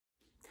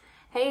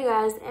Hey you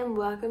guys, and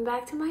welcome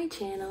back to my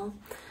channel.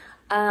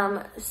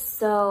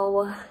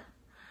 So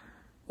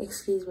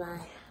excuse my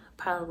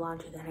pile of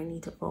laundry that I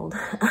need to fold.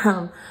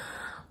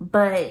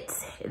 But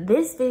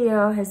this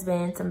video has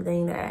been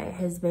something that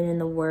has been in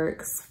the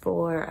works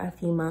for a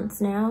few months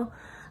now.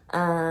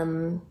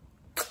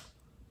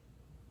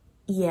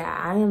 Yeah,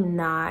 I am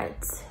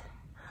not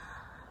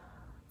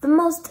the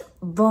most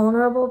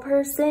vulnerable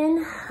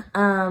person.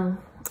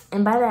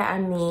 And by that, I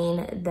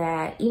mean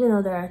that even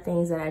though there are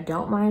things that I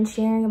don't mind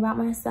sharing about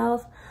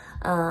myself,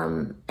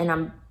 and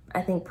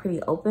I think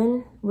pretty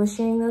open with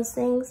sharing those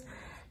things,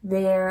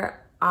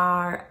 there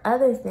are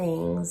other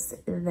things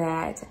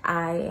that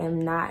I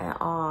am not at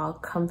all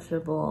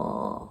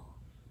comfortable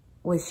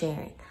with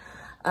sharing.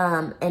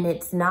 And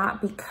it's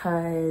not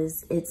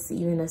because it's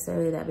even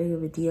necessarily that big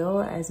of a deal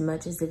as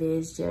much as it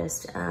is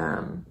just,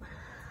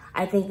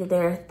 I think that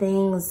there are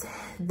things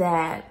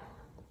that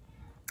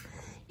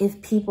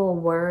if people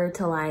were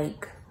to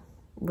like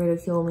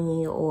ridicule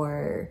me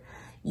or,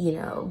 you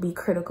know, be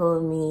critical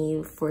of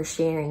me for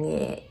sharing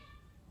it,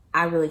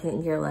 I really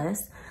couldn't care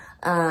less.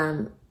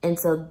 And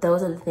so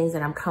those are the things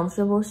that I'm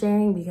comfortable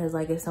sharing because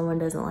like if someone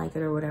doesn't like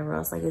it or whatever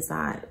else, like it's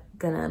not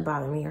gonna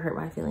bother me or hurt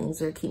my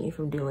feelings or keep me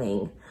from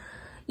doing,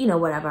 you know,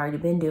 what I've already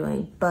been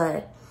doing.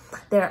 But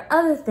there are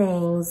other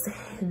things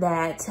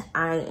that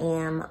I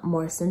am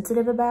more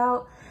sensitive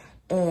about,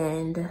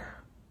 and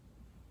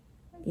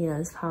you know,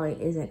 this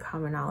probably isn't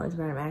common knowledge,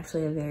 but I'm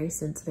actually a very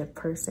sensitive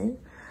person.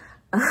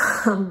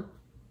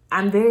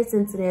 I'm very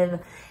sensitive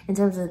in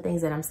terms of the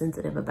things that I'm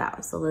sensitive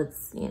about. So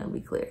let's, you know, be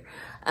clear.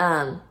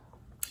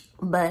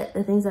 But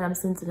the things that I'm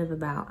sensitive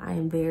about, I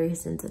am very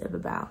sensitive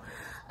about.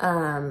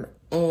 And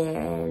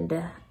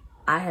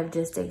I have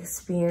just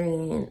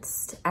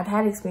I've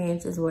had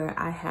experiences where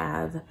I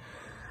have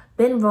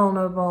been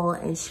vulnerable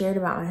and shared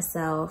about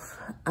myself.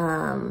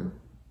 Not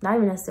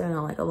even necessarily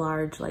on like a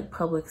large, like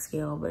public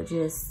scale, but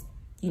just,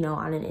 you know,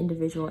 on an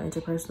individual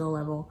interpersonal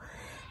level.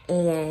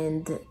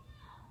 And,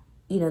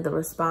 you know, the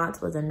response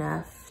was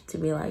enough to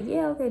be like,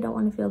 yeah, okay, don't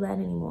want to feel that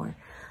anymore.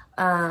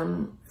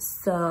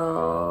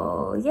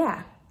 So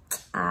yeah,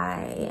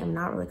 I am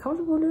not really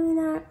comfortable doing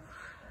that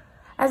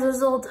as a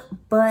result,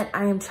 but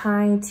I am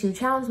trying to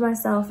challenge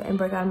myself and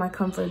break out of my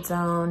comfort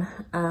zone,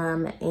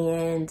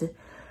 and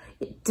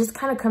just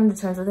kind of come to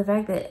terms with the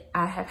fact that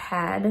I have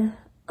had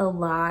a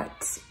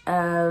lot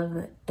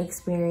of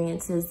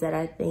experiences that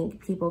I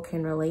think people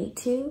can relate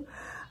to.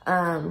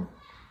 And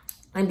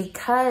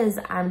because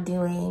I'm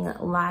doing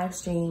live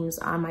streams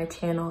on my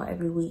channel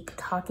every week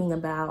talking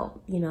about,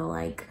 you know,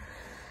 like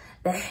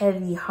the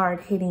heavy,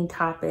 hard-hitting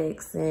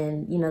topics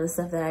and, you know, the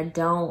stuff that I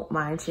don't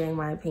mind sharing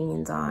my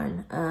opinions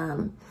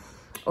on,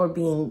 or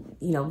being,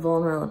 you know,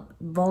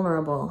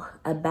 vulnerable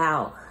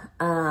about,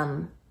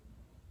 I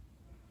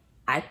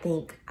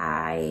think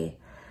I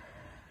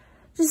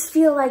just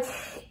feel like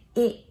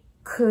it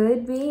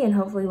could be and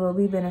hopefully will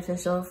be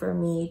beneficial for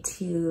me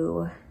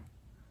to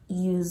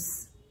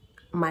use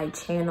my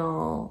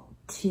channel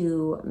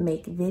to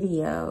make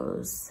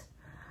videos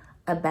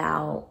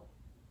about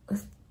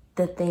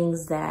the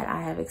things that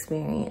I have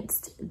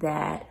experienced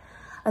that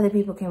other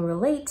people can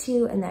relate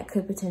to and that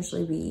could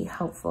potentially be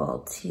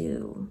helpful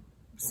to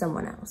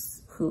someone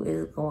else who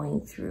is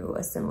going through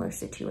a similar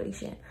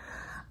situation.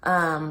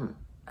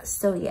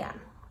 So yeah,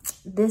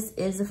 this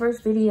is the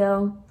first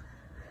video,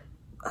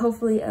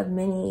 hopefully of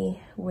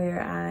many, where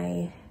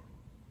I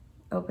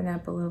open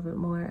up a little bit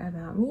more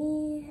about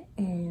me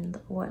and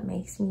what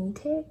makes me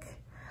tick.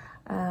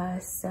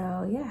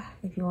 So yeah,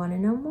 if you want to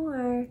know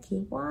more,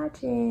 keep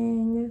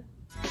watching.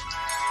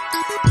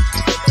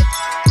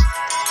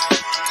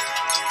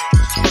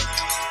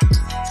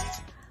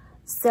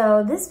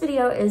 So this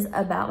video is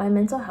about my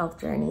mental health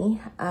journey.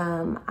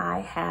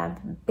 I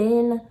have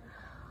been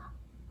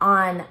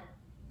on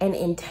an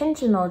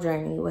intentional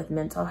journey with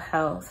mental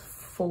health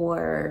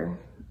for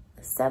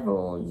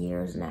several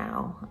years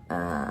now.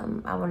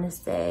 I want to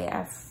say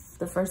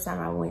the first time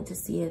I went to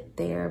see a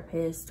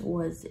therapist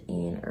was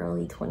in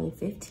early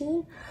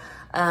 2015.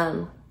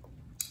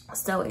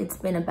 So it's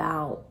been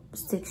about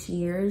 6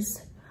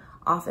 years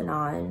off and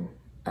on,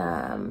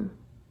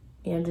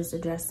 you know, just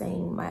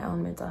addressing my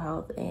own mental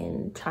health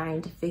and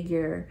trying to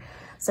figure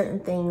certain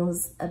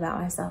things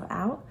about myself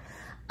out.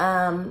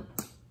 And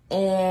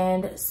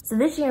so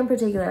this year in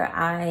particular,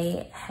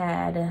 I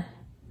had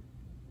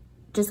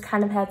just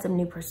kind of had some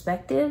new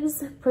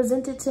perspectives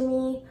presented to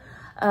me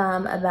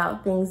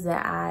about things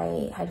that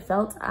I had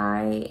felt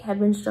I had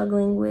been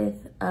struggling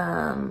with,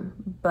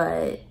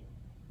 but,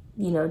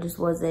 you know, just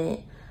wasn't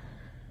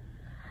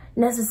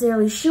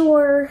necessarily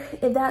sure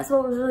if that's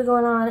what was really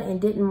going on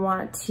and didn't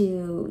want to,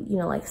 you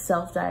know, like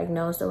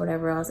self-diagnose or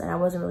whatever else. And I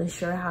wasn't really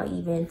sure how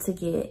even to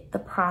get the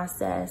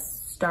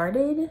process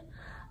started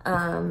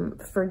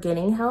for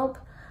getting help.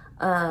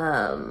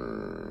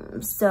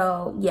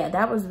 So yeah,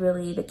 that was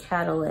really the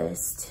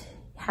catalyst,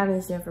 having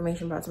this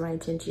information brought to my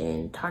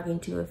attention, talking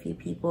to a few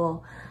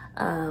people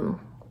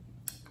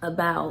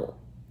about,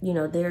 you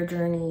know, their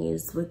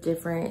journeys with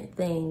different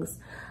things,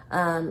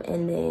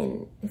 and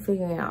then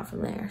figuring it out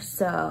from there.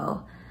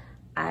 So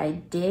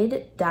I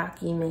did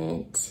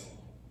document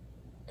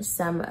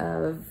some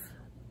of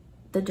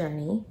the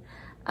journey.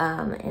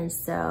 And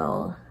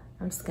so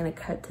I'm just gonna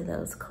cut to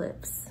those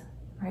clips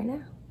right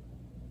now.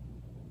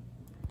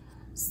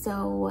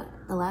 So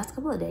the last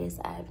couple of days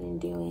I've been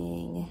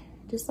doing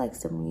just like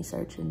some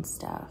research and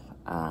stuff.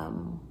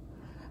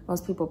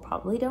 Most people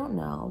probably don't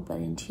know, but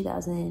in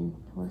I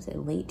wanna say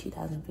late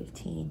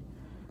 2015.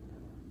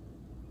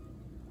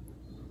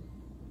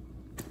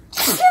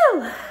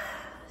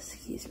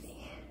 Excuse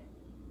me.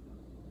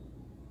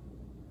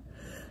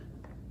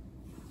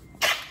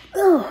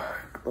 Oh,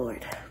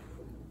 Lord.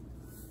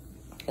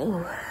 Oh,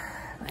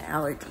 my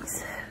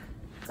allergies.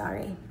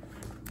 Sorry.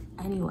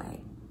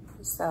 Anyway,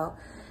 so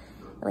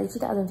late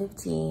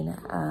 2015,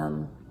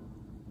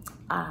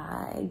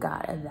 I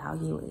got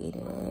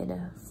evaluated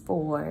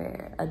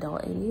for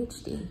adult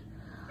ADHD.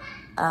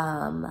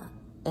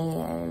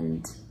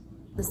 And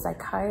the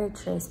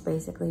psychiatrist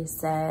basically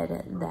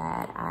said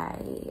that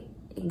I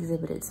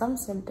exhibited some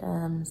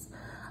symptoms,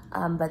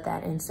 but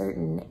that in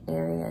certain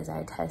areas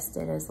I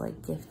tested as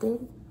like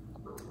gifted,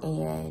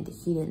 and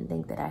he didn't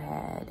think that I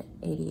had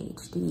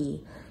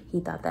ADHD. He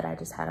thought that I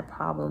just had a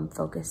problem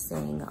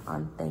focusing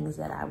on things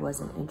that I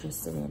wasn't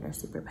interested in or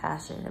super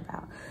passionate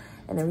about.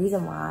 And the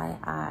reason why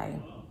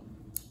I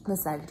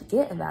decided to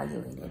get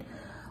evaluated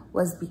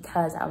was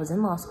because I was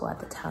in law school at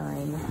the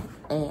time,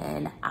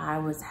 and I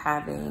was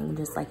having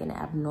just like an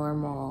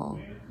abnormal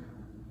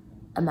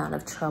amount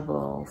of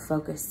trouble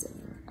focusing.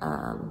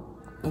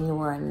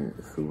 Anyone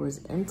who was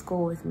in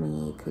school with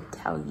me could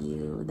tell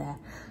you that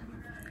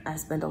I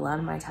spent a lot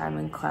of my time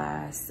in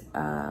class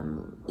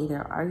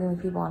either arguing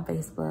with people on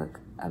Facebook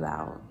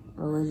about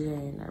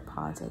religion or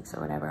politics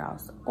or whatever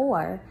else,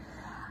 or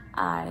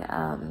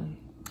I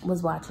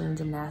was watching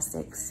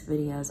gymnastics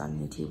videos on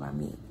YouTube on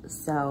mute.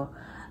 So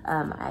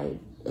I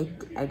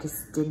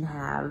just didn't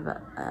have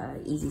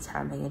an easy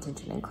time paying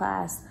attention in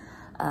class.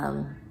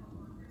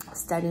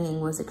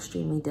 Studying was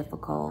extremely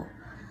difficult.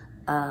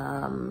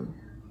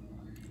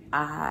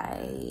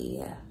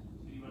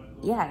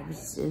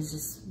 It was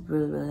just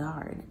really, really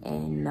hard,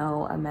 and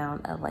no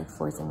amount of like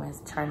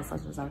trying to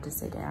force myself to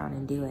sit down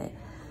and do it,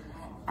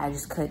 I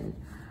just couldn't.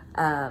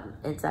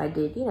 And so I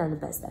did, the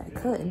best that I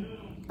could,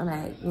 and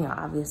I,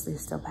 obviously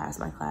still passed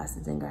my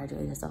classes and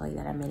graduated and stuff like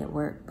that. I made it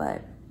work,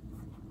 but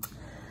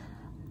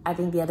I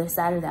think the other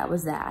side of that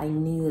was that I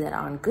knew that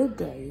on good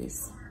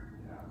days,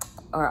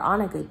 or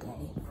on a good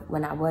day,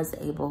 when I was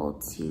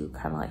able to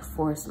kind of like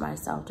force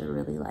myself to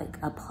really like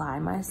apply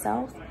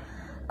myself,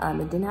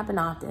 it didn't happen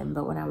often,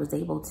 but when I was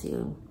able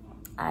to,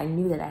 I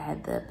knew that I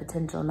had the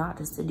potential not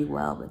just to do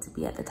well, but to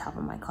be at the top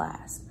of my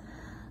class.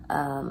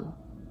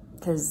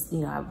 Because,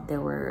 there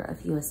were a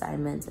few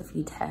assignments, a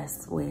few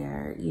tests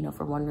where,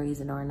 for one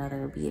reason or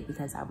another, be it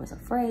because I was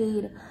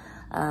afraid,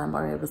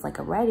 or it was like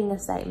a writing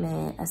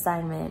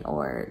assignment,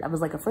 or I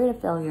was like afraid of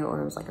failure,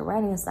 or it was like a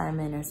writing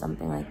assignment or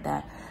something like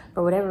that.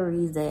 For whatever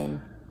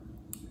reason,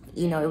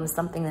 it was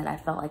something that I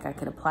felt like I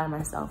could apply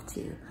myself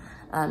to.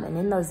 And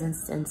in those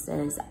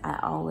instances, I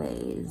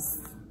always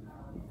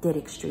did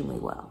extremely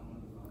well.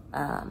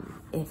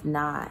 If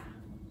not,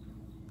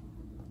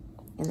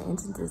 in the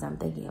instances I'm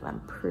thinking of,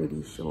 I'm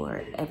pretty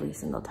sure every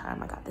single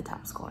time I got the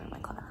top score in my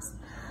class.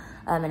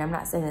 And I'm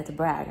not saying that to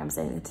brag, I'm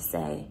saying it to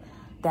say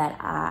that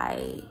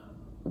I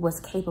was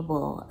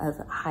capable of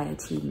high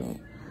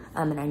achievement.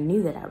 And I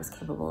knew that I was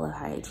capable of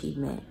high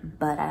achievement,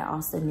 but I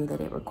also knew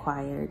that it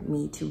required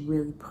me to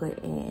really put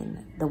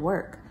in the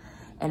work.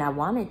 And I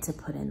wanted to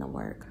put in the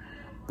work,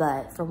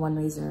 but for one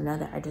reason or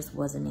another, I just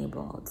wasn't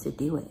able to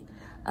do it.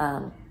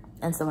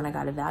 And so when I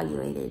got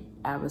evaluated,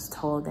 I was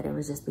told that it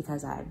was just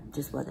because I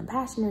just wasn't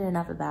passionate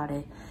enough about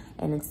it.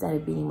 And instead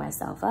of beating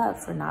myself up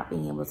for not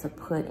being able to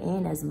put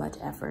in as much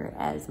effort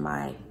as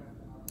my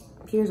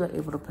peers were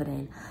able to put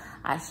in,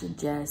 I should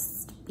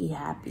just be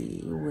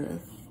happy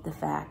with the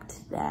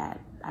fact that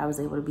I was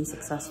able to be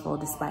successful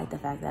despite the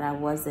fact that I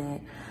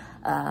wasn't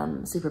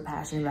super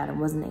passionate about it,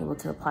 wasn't able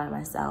to apply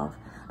myself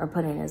or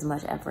put in as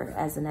much effort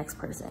as the next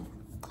person.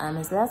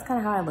 And so that's kind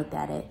of how I looked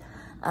at it.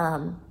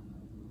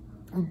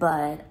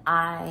 But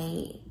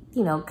I,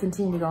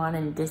 continue to go on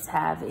and just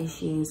have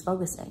issues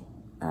focusing.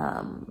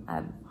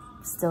 I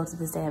still to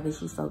this day have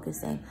issues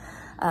focusing.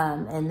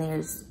 And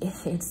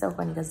it's so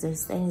funny because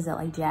there's things that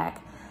like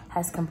Jack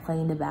has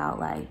complained about,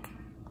 like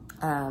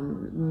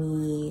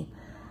me,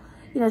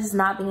 just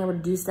not being able to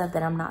do stuff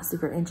that I'm not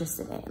super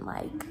interested in.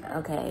 Like,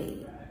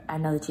 okay, I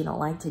know that you don't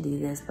like to do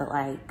this, but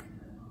like,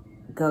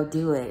 go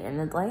do it. And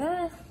it's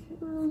like,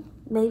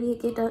 maybe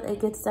it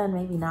gets done,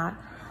 maybe not.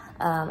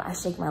 I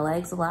shake my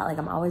legs a lot, like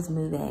I'm always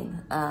moving.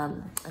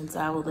 And so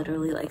I will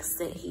literally like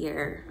sit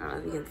here, I don't know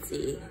if you can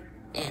see,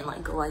 and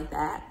like go like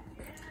that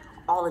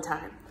all the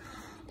time.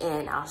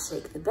 And I'll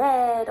shake the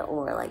bed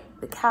or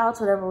like the couch,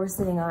 whatever we're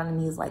sitting on,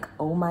 and he's like,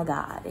 oh my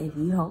God, if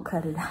you don't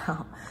cut it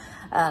out.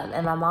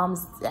 And my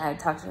I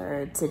talked to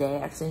her today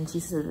actually, and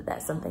she said that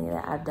that's something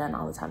that I've done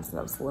all the time since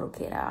I was a little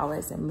kid. I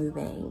always am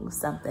moving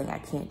something. I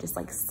can't just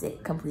like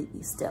sit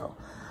completely still.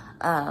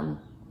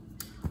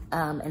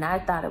 And I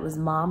thought it was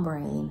mom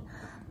brain,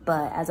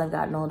 But as I've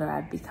gotten older,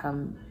 I've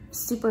become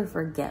super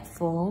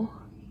forgetful.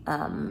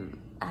 I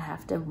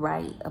have to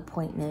write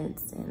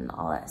appointments and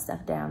all that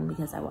stuff down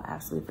because I will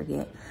absolutely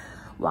forget.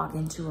 Walk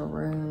into a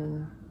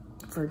room,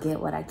 forget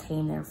what I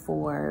came there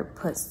for,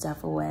 put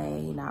stuff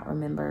away, not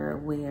remember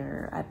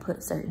where I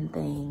put certain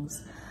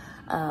things.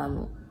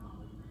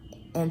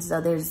 And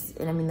so there's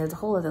a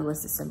whole other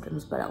list of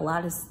symptoms, but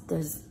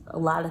there's a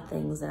lot of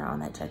things that are on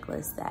that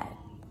checklist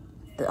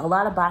a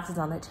lot of boxes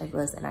on that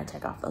checklist, and I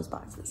check off those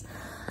boxes.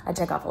 I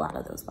check off a lot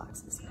of those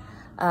boxes.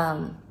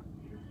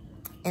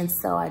 And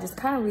so I just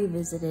kind of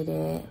revisited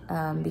it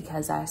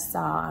because I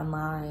saw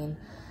online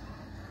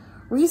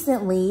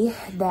recently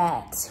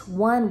that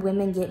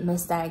women get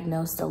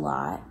misdiagnosed a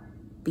lot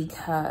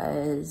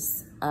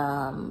because,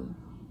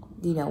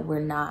 we're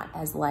not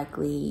as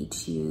likely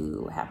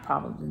to have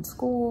problems in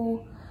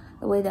school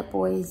the way that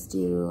boys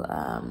do.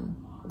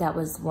 That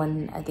was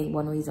one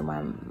reason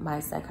why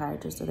my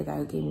psychiatrist, or the guy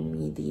who gave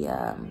me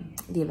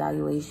the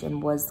evaluation,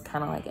 was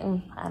kind of like,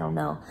 I don't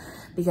know,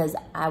 because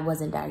I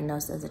wasn't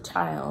diagnosed as a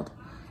child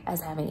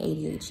as having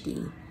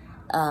ADHD.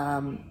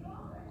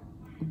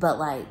 But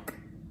like,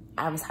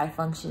 I was high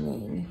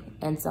functioning,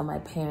 and so my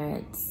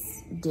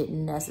parents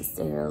didn't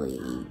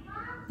necessarily,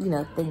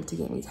 think to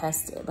get me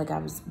tested. Like, I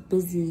was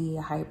busy,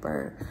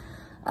 hyper,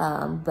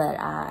 but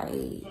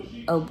I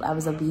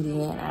was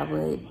obedient.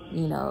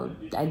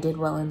 I did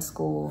well in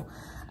school.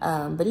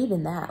 But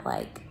even that,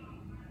 like,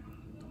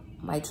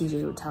 my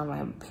teachers would tell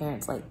my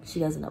parents, like,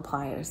 she doesn't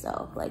apply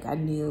herself. Like, I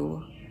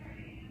knew,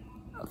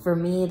 for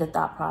me, the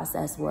thought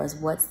process was,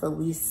 what's the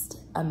least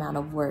amount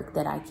of work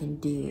that I can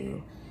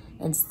do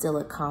and still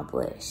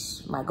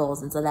accomplish my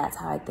goals? And so that's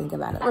how I think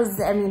about it.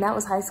 That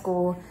was high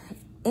school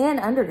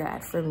and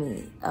undergrad for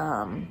me.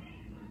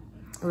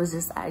 It was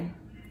just, I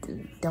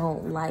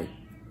don't like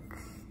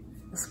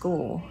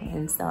school.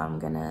 And so I'm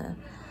gonna,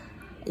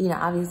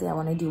 obviously I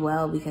want to do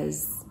well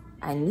because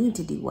I need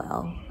to do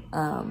well.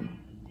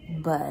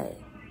 But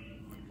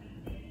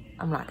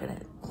I'm not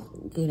gonna,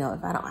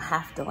 if I don't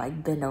have to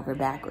like bend over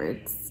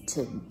backwards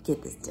to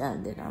get this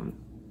done, then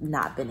I'm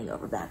not bending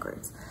over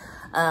backwards.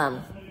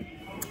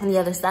 And the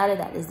other side of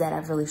that is that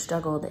I've really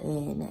struggled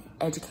in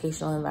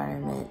educational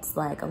environments,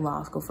 like a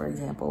law school, for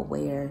example,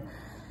 where,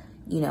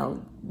 you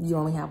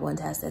only have one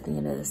test at the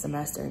end of the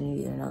semester and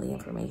you either know the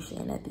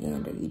information at the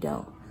end or you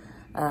don't.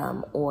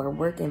 Or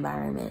work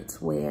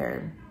environments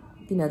where,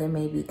 there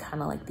may be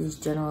kind of like these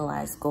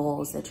generalized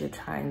goals that you're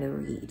trying to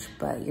reach,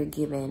 but you're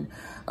given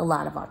a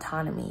lot of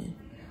autonomy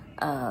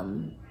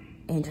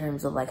in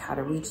terms of like how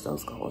to reach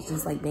those goals.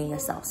 Just like being a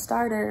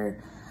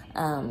self-starter,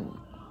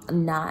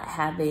 not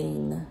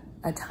having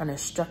a ton of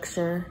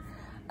structure,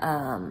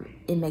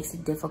 it makes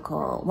it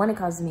difficult. One, it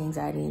causes me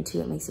anxiety, and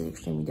two, it makes it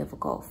extremely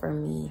difficult for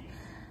me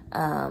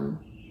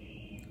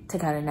to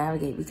kind of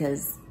navigate,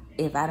 because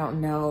if I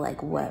don't know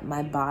like what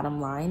my bottom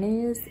line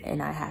is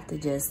and I have to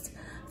just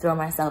throw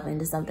myself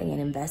into something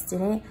and invest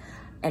in it,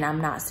 and I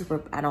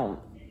don't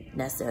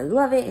necessarily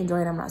love it,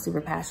 enjoy it, I'm not super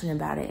passionate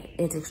about it,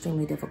 it's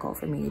extremely difficult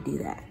for me to do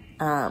that.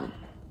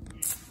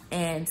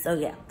 And so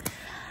yeah,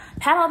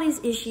 had all these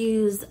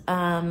issues,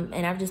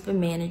 and I've just been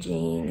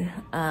managing,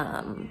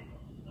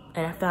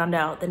 and I found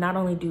out that not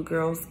only do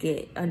girls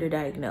get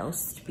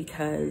underdiagnosed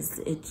because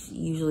it's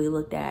usually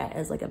looked at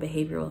as like a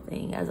behavioral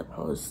thing as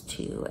opposed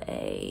to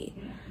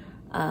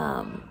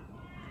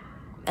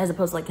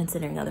like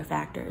considering other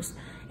factors.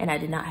 And I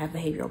did not have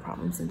behavioral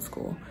problems in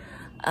school.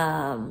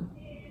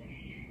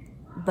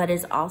 But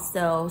it's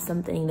also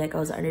something that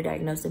goes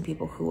underdiagnosed in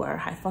people who are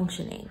high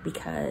functioning,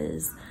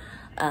 because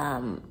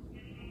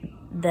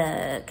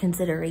the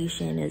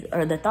consideration is,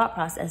 or the thought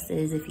process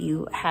is, if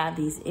you have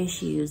these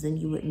issues, then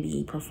you wouldn't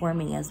be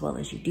performing as well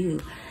as you do,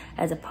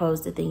 as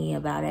opposed to thinking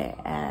about it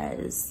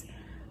as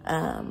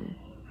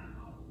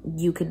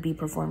you could be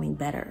performing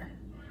better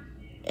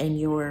and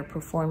you're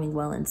performing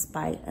well in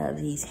spite of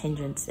these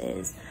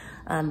hindrances,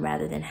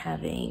 rather than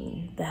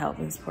having the help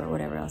and support,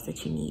 whatever else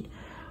that you need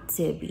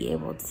to be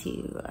able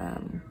to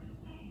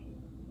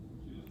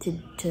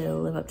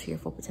live up to your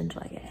full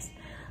potential, I guess.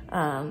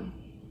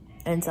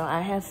 And so I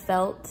have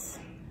felt,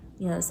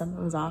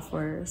 something was off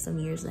for some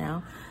years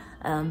now,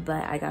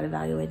 but I got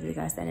evaluated. The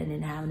guy said I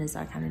didn't have it, and so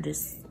I kind of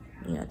just,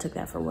 took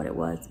that for what it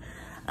was.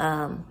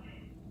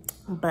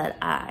 But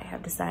I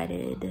have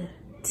decided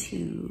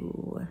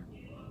to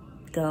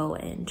go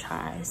and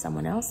try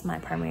someone else. My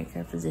primary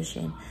care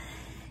physician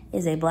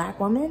is a Black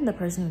woman. The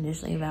person who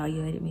initially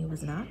evaluated me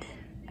was not.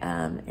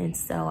 And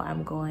so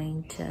I'm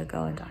going to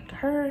go and talk to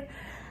her.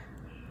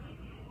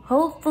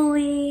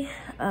 Hopefully,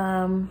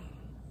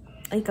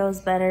 it goes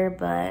better,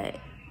 but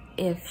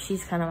if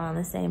she's kind of on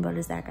the same boat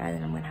as that guy,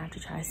 then I'm gonna have to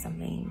try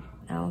something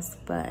else.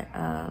 But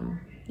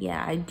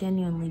yeah, I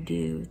genuinely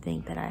do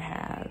think that I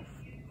have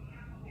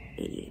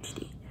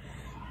ADHD.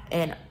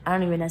 And I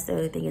don't even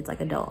necessarily think it's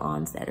like adult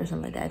onset or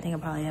something like that. I think I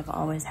probably have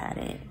always had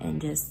it and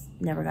just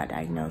never got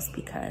diagnosed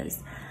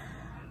because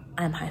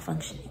I'm high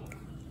functioning.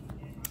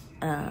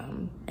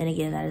 And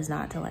again, that is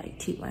not to like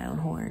toot my own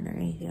horn or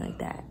anything like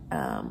that.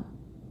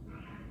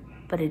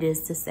 But it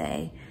is to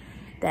say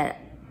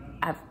that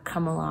I've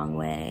come a long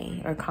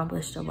way or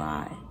accomplished a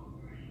lot,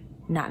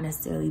 not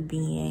necessarily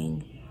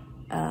being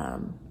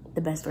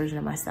the best version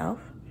of myself.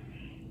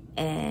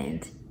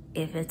 And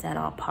if it's at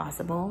all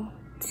possible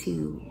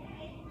to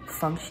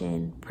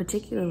function,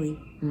 particularly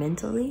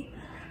mentally,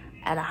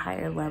 at a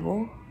higher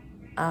level,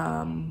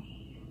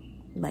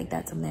 like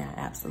that's something I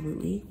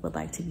absolutely would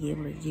like to be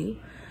able to do.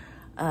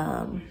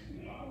 And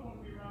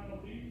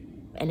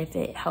if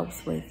it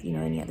helps with, you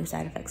know, any other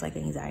side effects like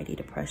anxiety,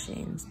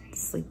 depression,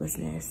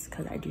 sleeplessness,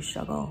 because I do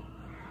struggle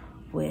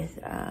with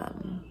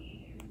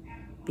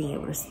being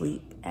able to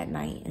sleep at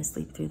night and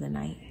sleep through the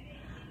night.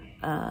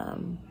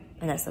 And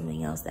that's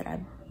something else that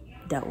I've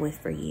dealt with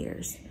for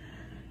years.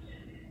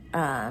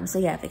 So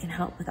yeah, if it can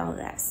help with all of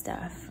that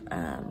stuff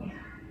and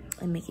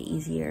make it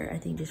easier, I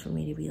think just for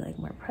me to be like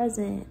more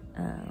present,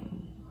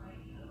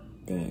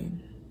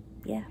 then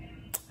yeah,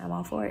 I'm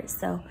all for it.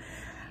 So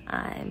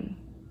I'm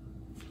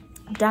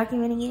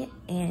documenting it,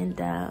 and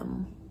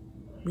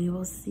we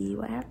will see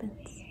what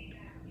happens.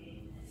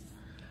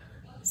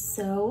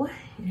 So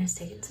it's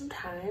taking some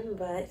time,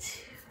 but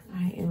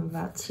I am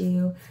about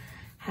to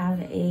have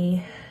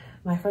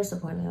my first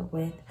appointment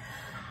with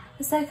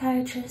a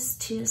psychiatrist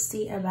to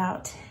see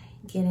about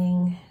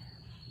getting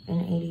an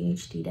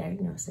ADHD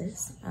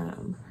diagnosis.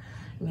 I'm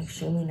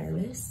extremely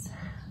nervous.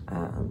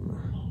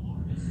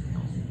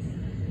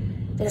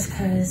 Just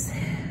because,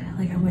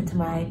 like, I went to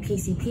my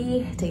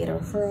PCP to get a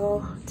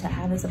referral to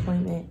have this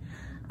appointment,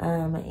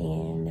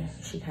 and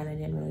she kind of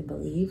didn't really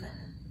believe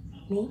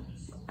me.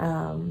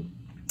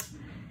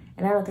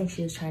 And I don't think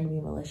she was trying to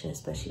be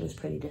malicious, but she was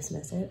pretty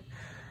dismissive.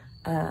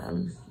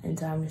 And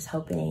so I'm just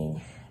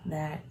hoping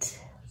that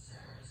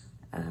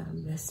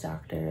this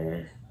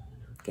doctor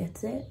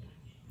gets it.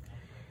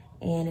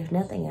 And if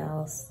nothing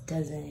else,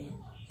 doesn't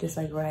just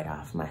like write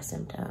off my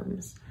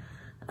symptoms.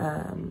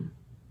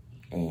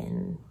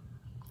 And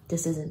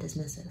this isn't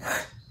dismissive.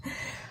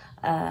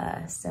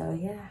 So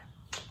yeah,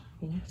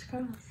 fingers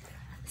crossed.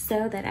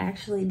 So that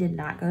actually did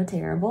not go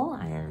terrible,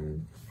 I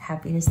am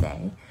happy to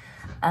say.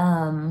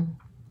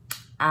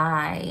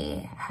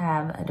 I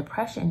have a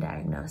depression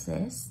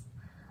diagnosis,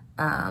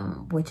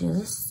 which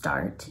is a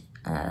start.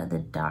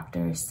 The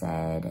doctor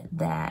said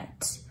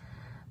that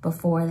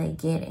before they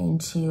get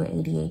into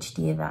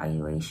ADHD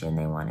evaluation,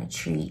 they want to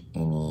treat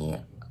any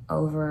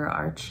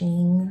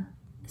overarching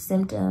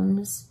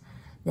symptoms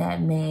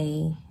that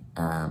may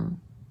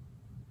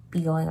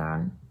be going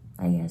on,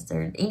 I guess,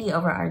 or any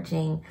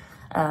overarching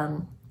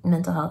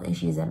mental health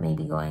issues that may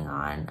be going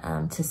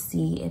on, to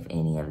see if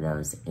any of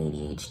those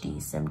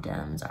ADHD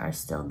symptoms are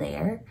still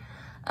there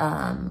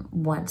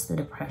once the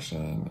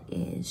depression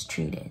is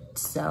treated.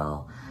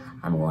 So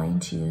I'm going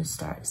to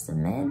start some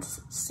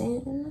meds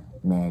soon,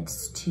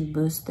 meds to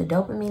boost the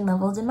dopamine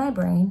levels in my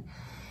brain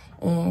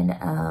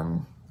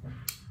and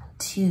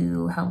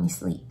to help me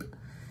sleep.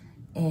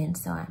 And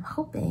so I'm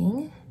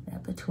hoping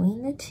that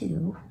between the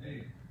two,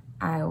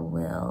 I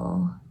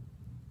will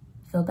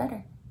feel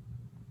better.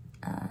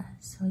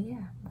 So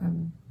yeah,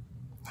 I'm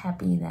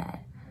happy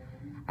that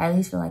I at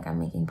least feel like I'm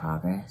making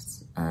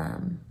progress.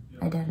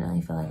 I definitely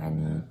feel like I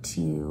need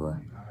to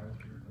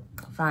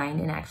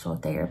find an actual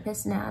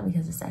therapist now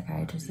because a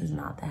psychiatrist is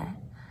not that.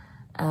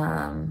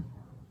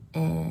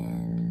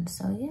 And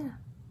so yeah,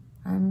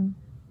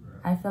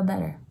 I feel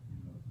better.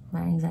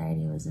 My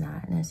anxiety was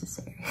not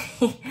necessary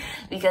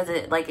because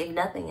like, if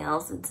nothing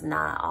else, it's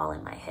not all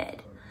in my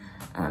head.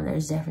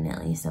 There's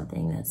definitely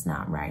something that's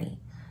not right.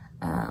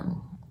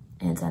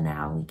 And so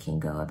now we can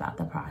go about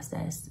the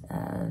process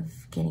of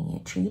getting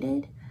it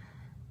treated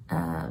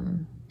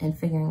and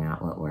figuring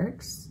out what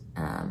works.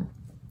 I'm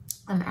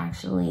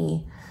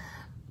actually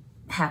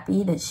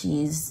happy that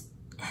she's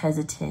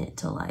hesitant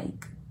to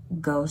like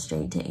go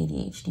straight to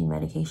ADHD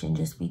medication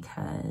just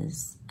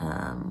because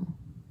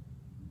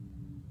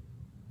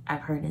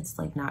I've heard it's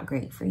like not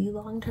great for you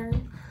long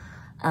term.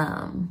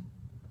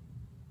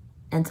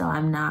 And so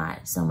I'm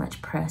not so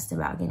much pressed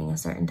about getting a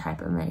certain type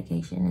of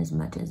medication as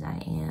much as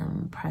I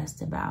am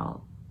pressed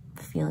about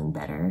feeling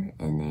better.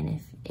 And then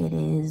if it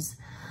is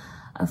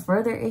a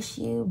further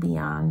issue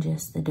beyond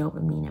just the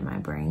dopamine in my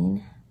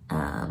brain,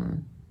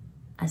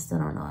 I still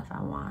don't know if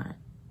I want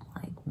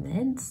like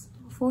meds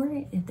for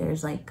it. If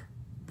there's like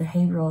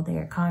behavioral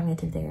therapy,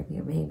 cognitive therapy,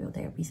 or behavioral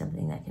therapy,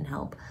 something that can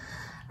help,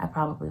 I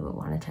probably would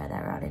want to try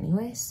that route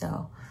anyway.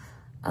 So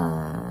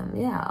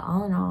yeah,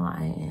 all in all,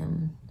 I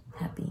am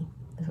happy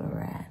with where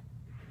we're at.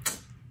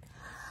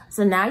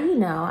 So now you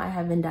know I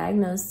have been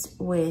diagnosed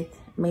with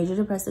major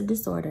depressive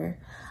disorder,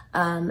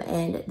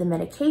 and the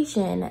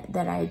medication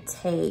that I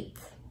take,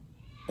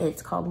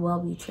 it's called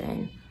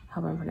Wellbutrin. I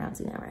hope I'm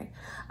pronouncing that right.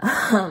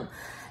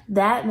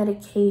 That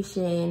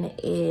medication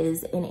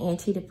is an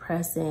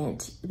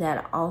antidepressant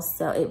that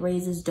also, it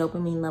raises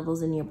dopamine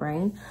levels in your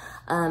brain,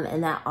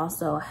 and that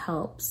also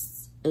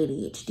helps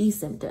ADHD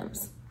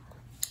symptoms.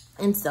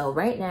 And so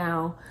right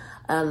now,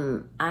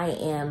 I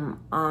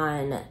am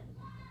on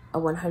a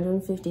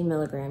 150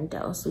 milligram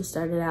dose. We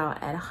started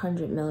out at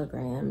 100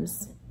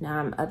 milligrams. Now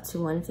I'm up to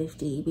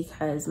 150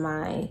 because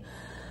my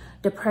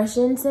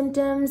depression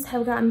symptoms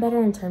have gotten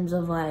better in terms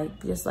of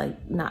like, just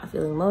like not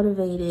feeling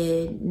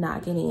motivated,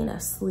 not getting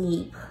enough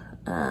sleep.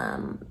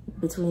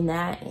 Between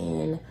that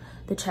and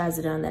the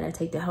trazodone that I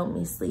take to help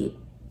me sleep,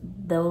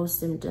 those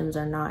symptoms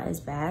are not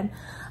as bad.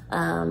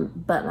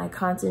 But my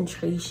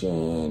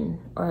concentration,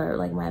 or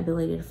like my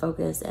ability to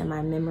focus, and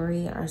my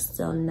memory are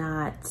still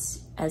not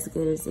as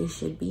good as they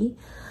should be.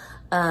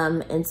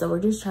 And so we're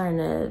just trying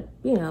to,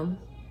 you know,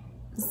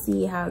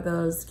 see how it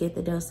goes, get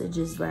the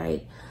dosages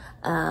right.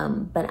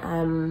 But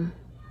I'm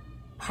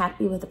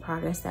happy with the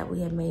progress that we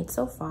have made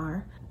so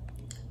far.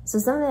 So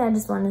something I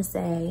just want to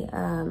say,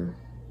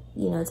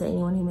 you know, to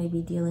anyone who may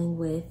be dealing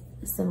with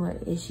similar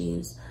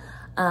issues,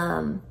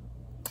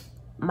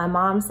 my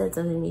mom said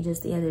something to me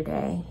just the other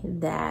day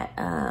that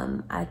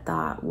I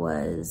thought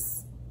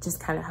was just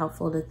kind of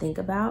helpful to think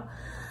about.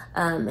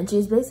 And she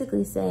was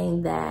basically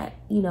saying that,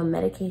 you know,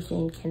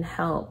 medication can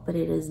help, but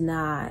it is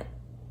not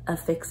a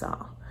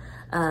fix-all.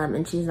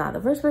 And she's not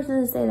the first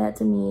person to say that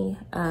to me.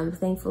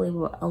 Thankfully,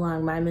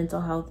 along my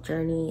mental health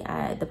journey,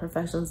 the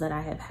professionals that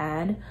I have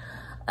had,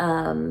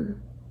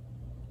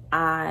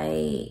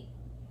 I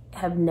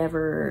have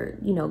never,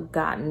 you know,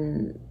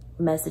 gotten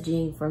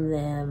messaging from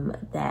them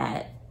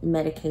that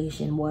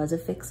medication was a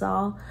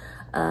fix-all.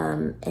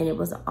 And it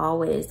was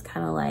always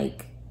kind of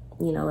like,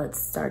 you know, let's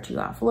start you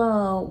off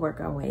low, work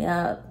our way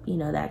up, you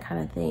know, that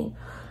kind of thing.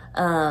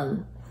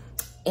 And,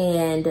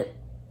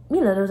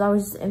 you know, there was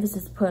always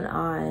emphasis put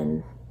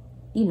on,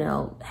 you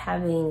know,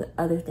 having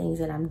other things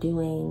that I'm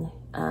doing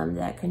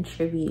that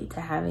contribute to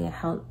having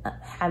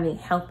having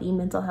healthy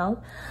mental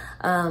health.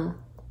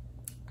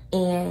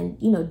 And,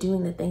 you know,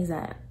 doing the things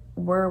that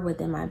were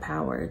within my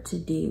power to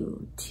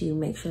do to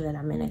make sure that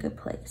I'm in a good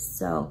place.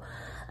 So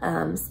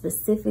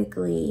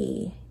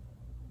specifically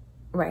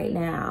right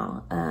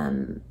now,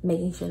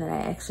 making sure that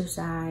I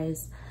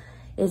exercise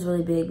is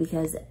really big,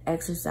 because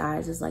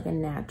exercise is like a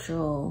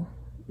natural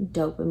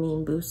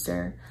dopamine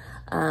booster.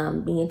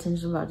 Being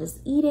intentional about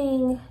just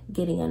eating,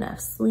 getting enough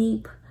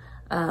sleep.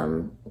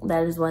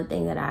 That is one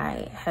thing that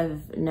I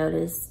have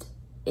noticed.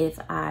 If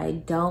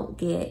I don't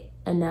get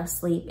enough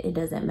sleep, it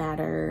doesn't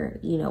matter,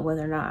 you know,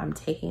 whether or not I'm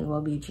taking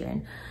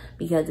Wellbutrin,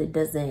 because it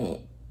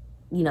doesn't,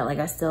 you know, like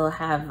I still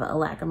have a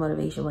lack of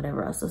motivation,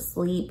 whatever else. So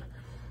sleep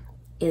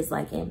is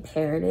like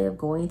imperative.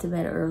 Going to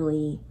bed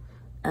early,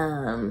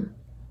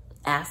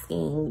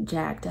 asking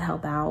Jack to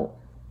help out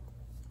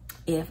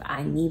if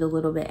I need a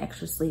little bit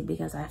extra sleep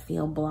because I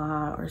feel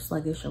blah or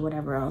sluggish or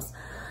whatever else.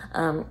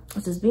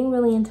 Just being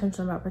really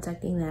intentional about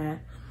protecting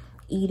that,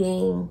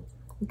 eating,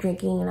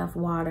 drinking enough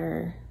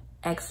water,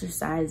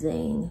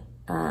 exercising,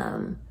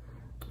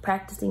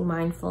 practicing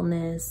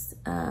mindfulness,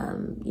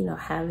 you know,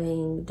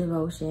 having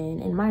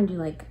devotion. And mind you,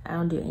 like, I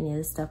don't do any of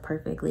this stuff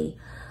perfectly.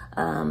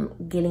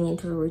 Getting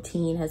into a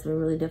routine has been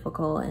really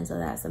difficult. And so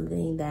that's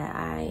something that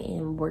I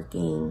am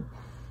working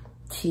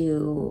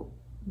to,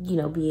 you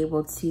know, be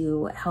able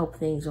to help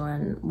things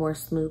run more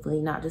smoothly,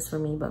 not just for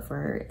me, but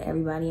for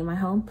everybody in my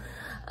home.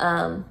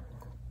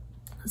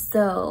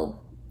 So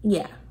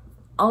yeah,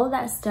 all of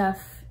that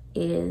stuff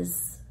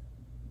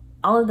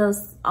all of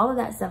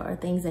that stuff are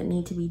things that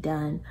need to be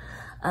done,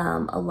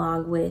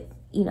 along with,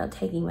 you know,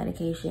 taking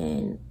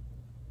medication.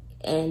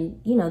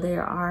 And, you know,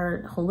 there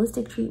are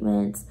holistic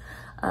treatments.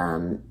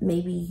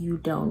 Maybe you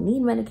don't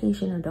need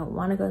medication or don't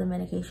want to go the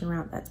medication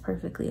route. That's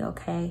perfectly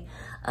okay.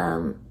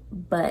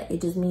 But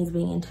it just means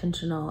being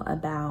intentional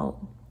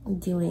about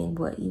doing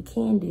what you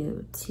can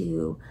do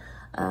to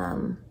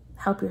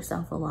help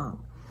yourself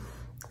along.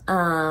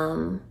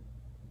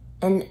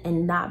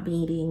 And not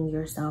beating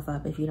yourself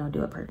up if you don't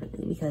do it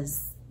perfectly,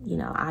 because, you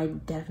know, I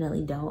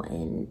definitely don't.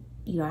 And,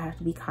 you know, I have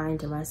to be kind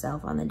to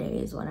myself on the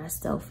days when I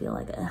still feel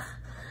like, ugh,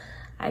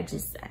 I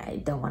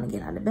don't want to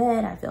get out of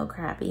bed. I feel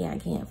crappy. I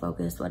can't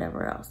focus,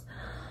 whatever else.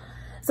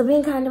 So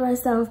being kind to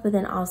myself, but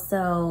then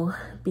also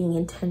being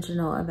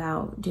intentional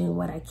about doing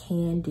what I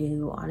can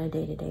do on a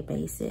day-to-day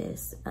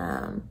basis.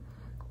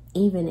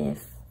 Even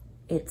if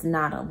it's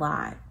not a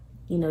lot,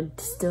 you know,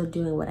 still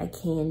doing what I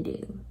can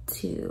do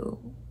to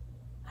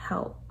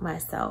help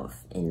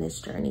myself in this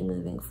journey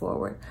moving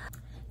forward.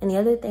 And the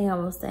other thing I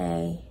will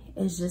say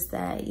is just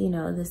that, you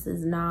know, this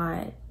is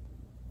not,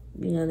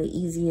 you know, the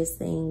easiest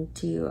thing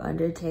to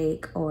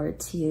undertake or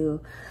to,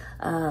 you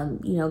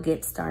know,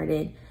 get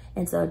started.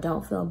 And so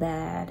don't feel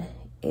bad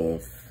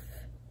if,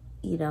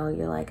 you know,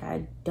 you're like,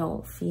 I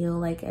don't feel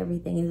like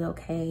everything is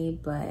okay,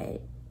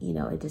 but, you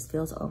know, it just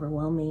feels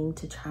overwhelming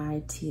to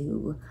try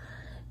to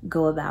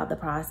go about the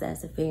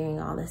process of figuring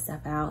all this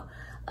stuff out.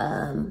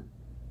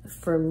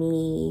 For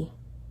me,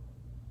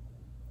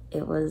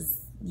 it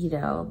was, you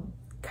know,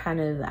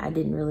 kind of, I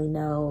didn't really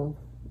know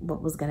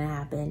what was gonna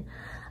happen.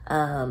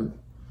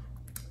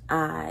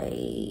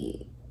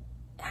 I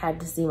had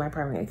to see my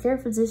primary care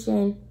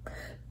physician,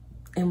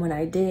 and when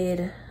I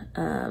did,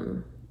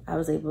 I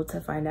was able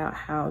to find out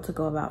how to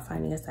go about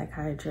finding a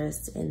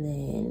psychiatrist, and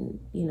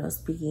then, you know,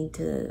 speaking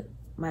to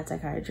my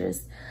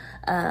psychiatrist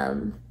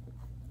to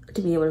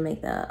be able to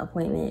make the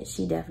appointment.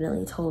 She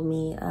definitely told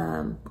me,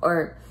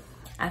 or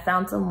I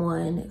found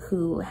someone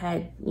who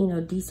had, you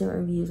know, decent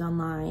reviews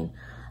online,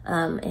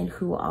 and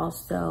who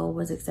also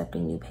was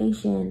accepting new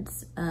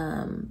patients,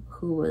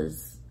 who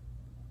was,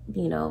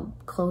 you know,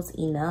 close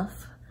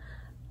enough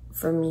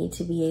for me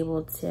to be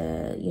able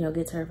to, you know,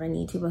 get to her if I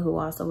need to, but who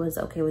also was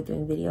okay with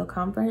doing video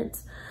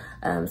conference.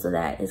 So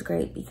that is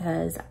great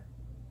because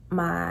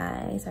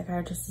my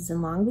psychiatrist is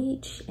in Long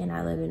Beach and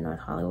I live in North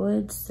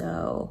Hollywood,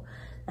 so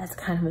that's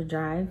kind of a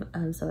drive.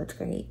 So it's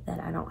great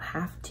that I don't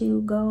have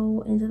to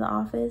go into the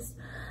office.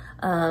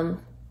 And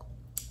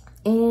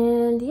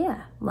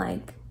yeah,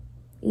 like,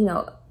 you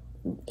know,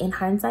 in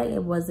hindsight,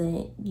 it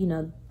wasn't, you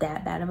know,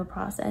 that bad of a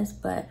process,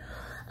 but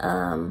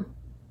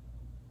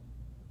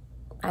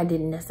I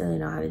didn't necessarily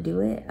know how to do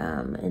it.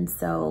 And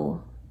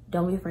so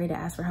don't be afraid to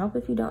ask for help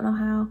if you don't know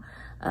how.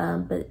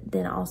 But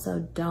then also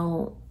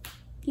don't,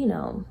 you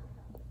know,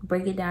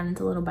 break it down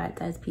into little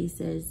bite-sized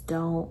pieces.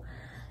 Don't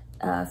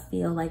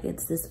feel like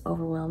it's this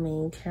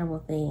overwhelming, terrible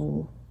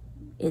thing.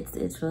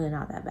 It's really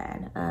not that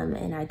bad.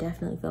 And I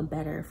definitely feel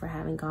better for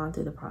having gone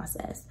through the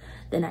process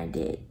than I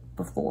did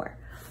before.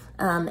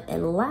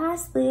 And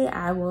lastly,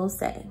 I will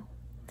say,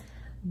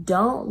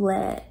 don't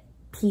let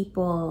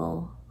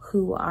people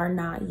who are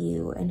not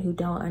you and who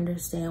don't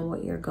understand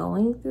what you're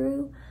going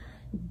through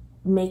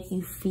make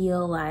you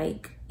feel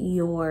like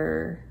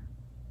your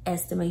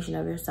estimation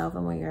of yourself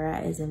and where you're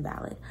at is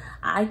invalid.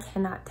 I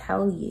cannot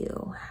tell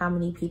you how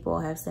many people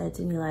have said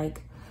to me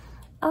like,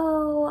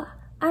 oh,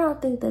 I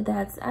don't think that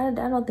I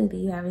don't think that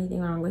you have anything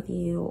wrong with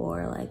you,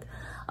 or like,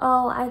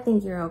 oh, I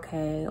think you're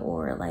okay,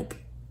 or like,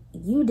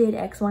 you did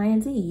X, Y,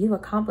 and Z. You've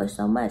accomplished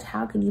so much.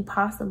 How could you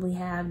possibly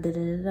have da da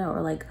da da?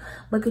 Or like,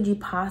 what could you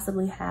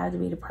possibly have to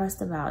be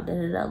depressed about? Da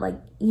da da. Like,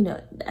 you know,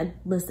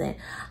 listen,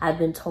 I've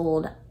been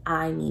told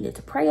I needed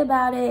to pray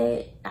about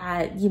it.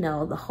 You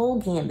know, the whole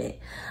gambit.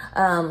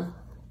 And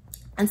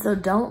so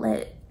don't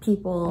let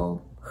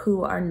people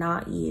who are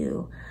not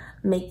you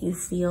make you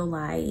feel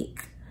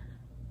like,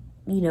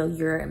 you know,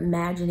 you're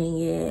imagining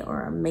it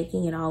or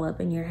making it all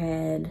up in your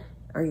head,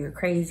 or you're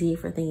crazy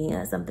for thinking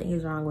that something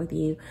is wrong with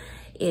you.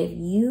 If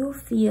you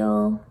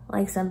feel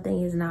like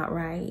something is not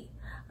right,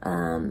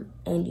 and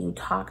you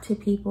talk to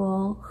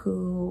people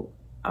who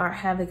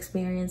have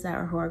experienced that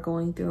or who are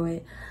going through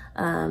it,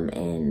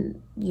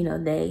 and you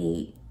know,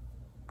 they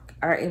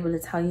are able to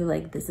tell you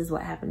like, this is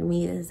what happened to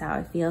me, this is how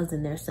it feels,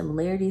 and there's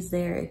similarities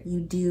there. If you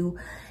do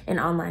an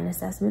online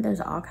assessment, there's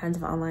all kinds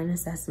of online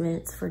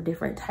assessments for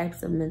different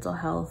types of mental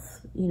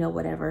health, you know,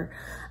 whatever.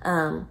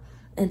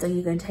 And so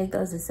you can take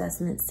those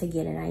assessments to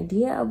get an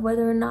idea of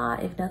whether or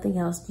not, if nothing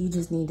else, you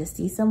just need to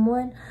see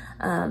someone,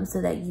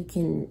 so that you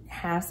can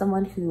have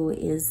someone who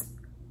is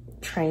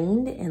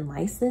trained and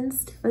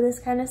licensed for this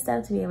kind of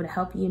stuff to be able to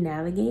help you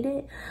navigate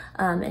it,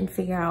 and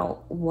figure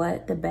out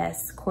what the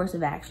best course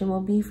of action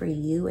will be for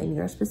you and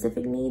your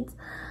specific needs.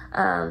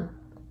 You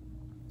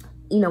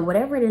know,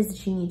 whatever it is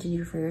that you need to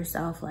do for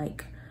yourself,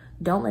 like,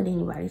 don't let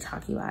anybody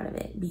talk you out of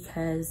it,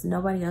 because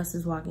nobody else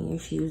is walking your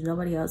shoes.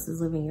 Nobody else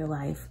is living your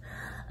life.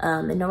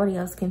 And nobody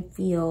else can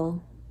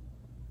feel,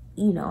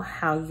 you know,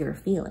 how you're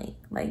feeling.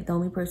 Like, the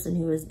only person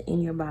who is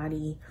in your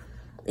body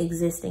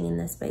existing in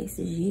this space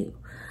is you.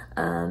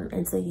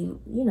 And so you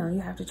know,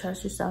 you have to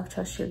trust yourself,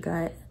 trust your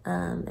gut,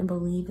 and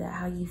believe that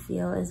how you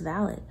feel is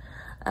valid.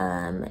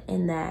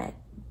 And that,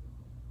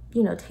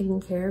 you know,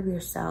 taking care of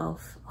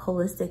yourself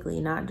holistically,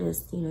 not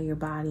just, you know, your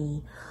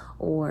body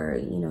or,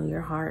 you know,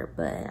 your heart,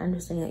 but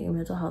understanding that your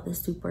mental health is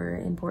super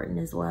important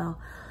as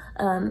well.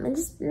 And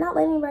just not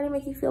letting anybody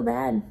make you feel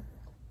bad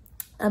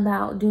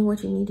about doing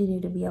what you need to do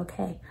to be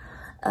okay.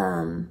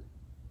 I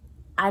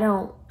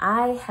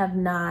have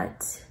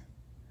not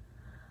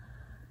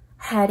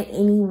had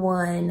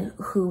anyone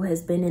who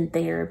has been in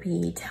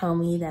therapy tell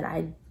me that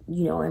I,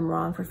 you know, am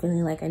wrong for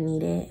feeling like I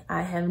need it.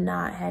 I have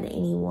not had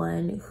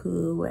anyone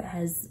who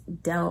has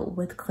dealt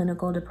with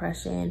clinical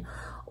depression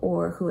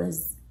or who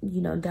has,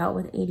 you know, dealt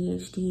with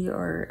ADHD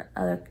or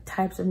other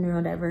types of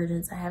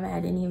neurodivergence. I haven't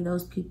had any of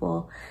those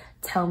people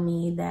tell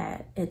me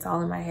that it's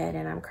all in my head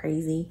and I'm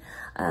crazy.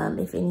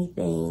 If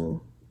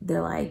anything,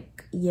 they're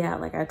like, yeah,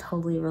 like, I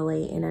totally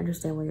relate and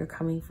understand where you're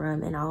coming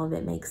from, and all of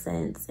it makes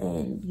sense.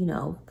 And, you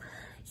know,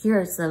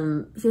 here's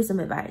some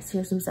advice,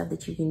 here's some stuff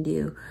that you can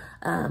do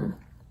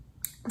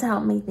to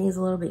help make things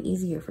a little bit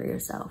easier for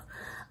yourself.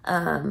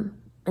 And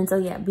so,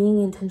 yeah,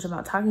 being intentional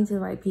about talking to the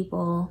right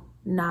people,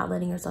 not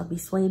letting yourself be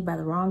swayed by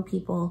the wrong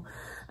people,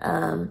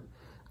 and,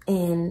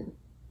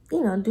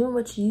 you know, doing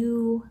what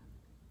you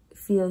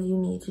feel you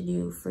need to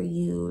do for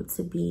you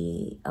to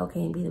be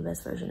okay and be the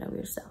best version of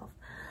yourself.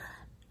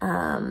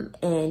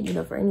 And, you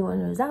know, for anyone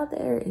who's out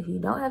there, if you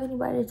don't have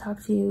anybody to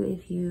talk to,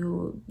 if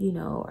you, you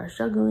know, are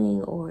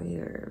struggling or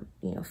you're,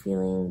 you know,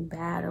 feeling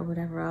bad or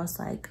whatever else,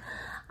 like,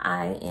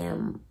 I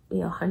am, you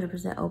know,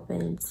 100%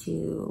 open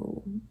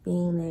to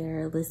being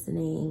there,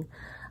 listening,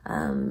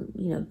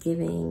 you know,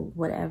 giving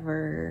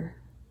whatever,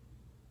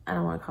 I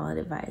don't want to call it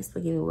advice,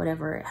 but giving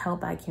whatever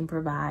help I can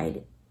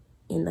provide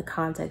in the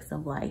context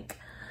of like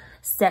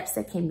steps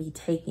that can be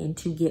taken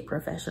to get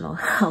professional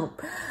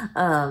help.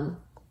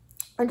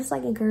 or just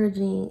like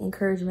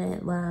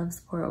encouragement, love,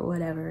 support,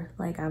 whatever.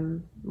 Like,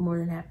 I'm more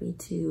than happy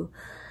to, you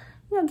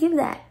know, give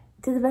that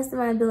to the best of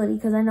my ability,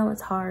 because I know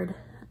it's hard.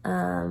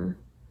 And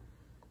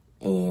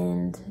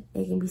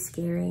it can be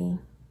scary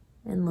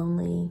and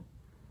lonely,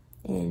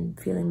 and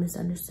feeling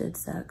misunderstood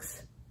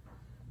sucks.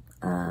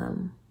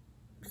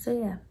 So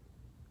yeah,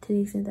 to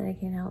the extent that I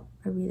can help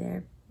or be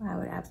there, I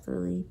would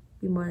absolutely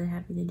be more than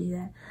happy to do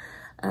that.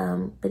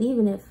 But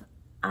even if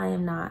I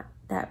am not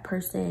that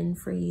person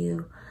for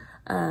you,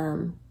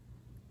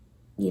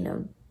 you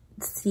know,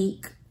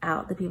 seek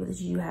out the people that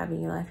you have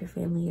in your life, your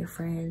family, your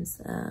friends,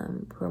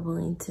 who are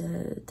willing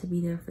to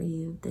be there for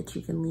you, that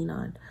you can lean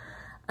on,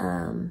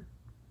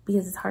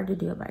 because it's hard to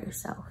do it by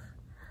yourself.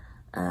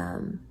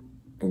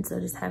 And so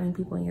just having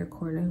people in your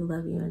corner who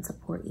love you and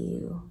support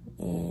you,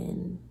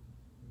 and,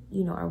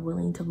 you know, are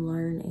willing to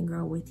learn and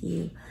grow with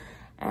you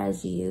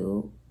as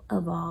you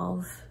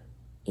evolve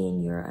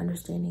in your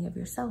understanding of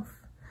yourself.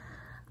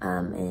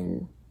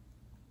 And,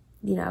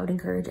 you know, I would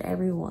encourage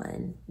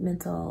everyone,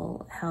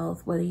 mental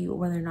health, whether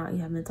or not you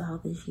have mental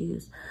health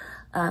issues,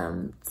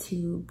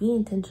 to be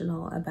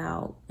intentional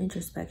about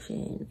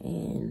introspection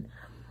and,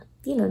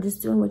 you know,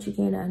 just doing what you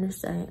can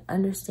to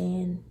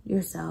understand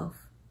yourself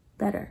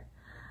better.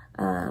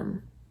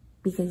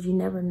 Because you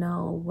never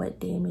know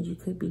what damage you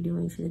could be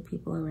doing to the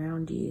people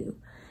around you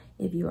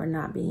if you are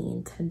not being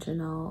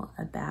intentional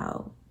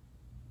about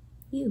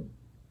you.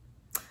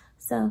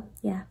 So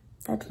yeah,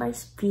 that's my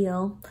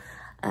spiel.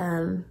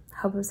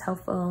 Hope it was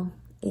helpful.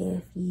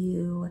 If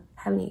you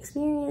have any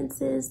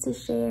experiences to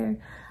share,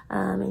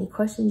 any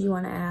questions you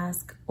want to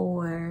ask,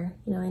 or,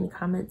 you know, any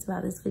comments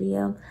about this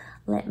video,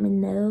 let me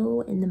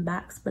know in the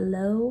box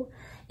below.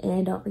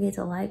 And don't forget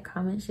to like,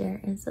 comment, share,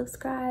 and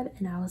subscribe.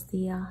 And I will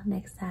see y'all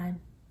next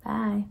time.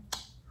 Bye.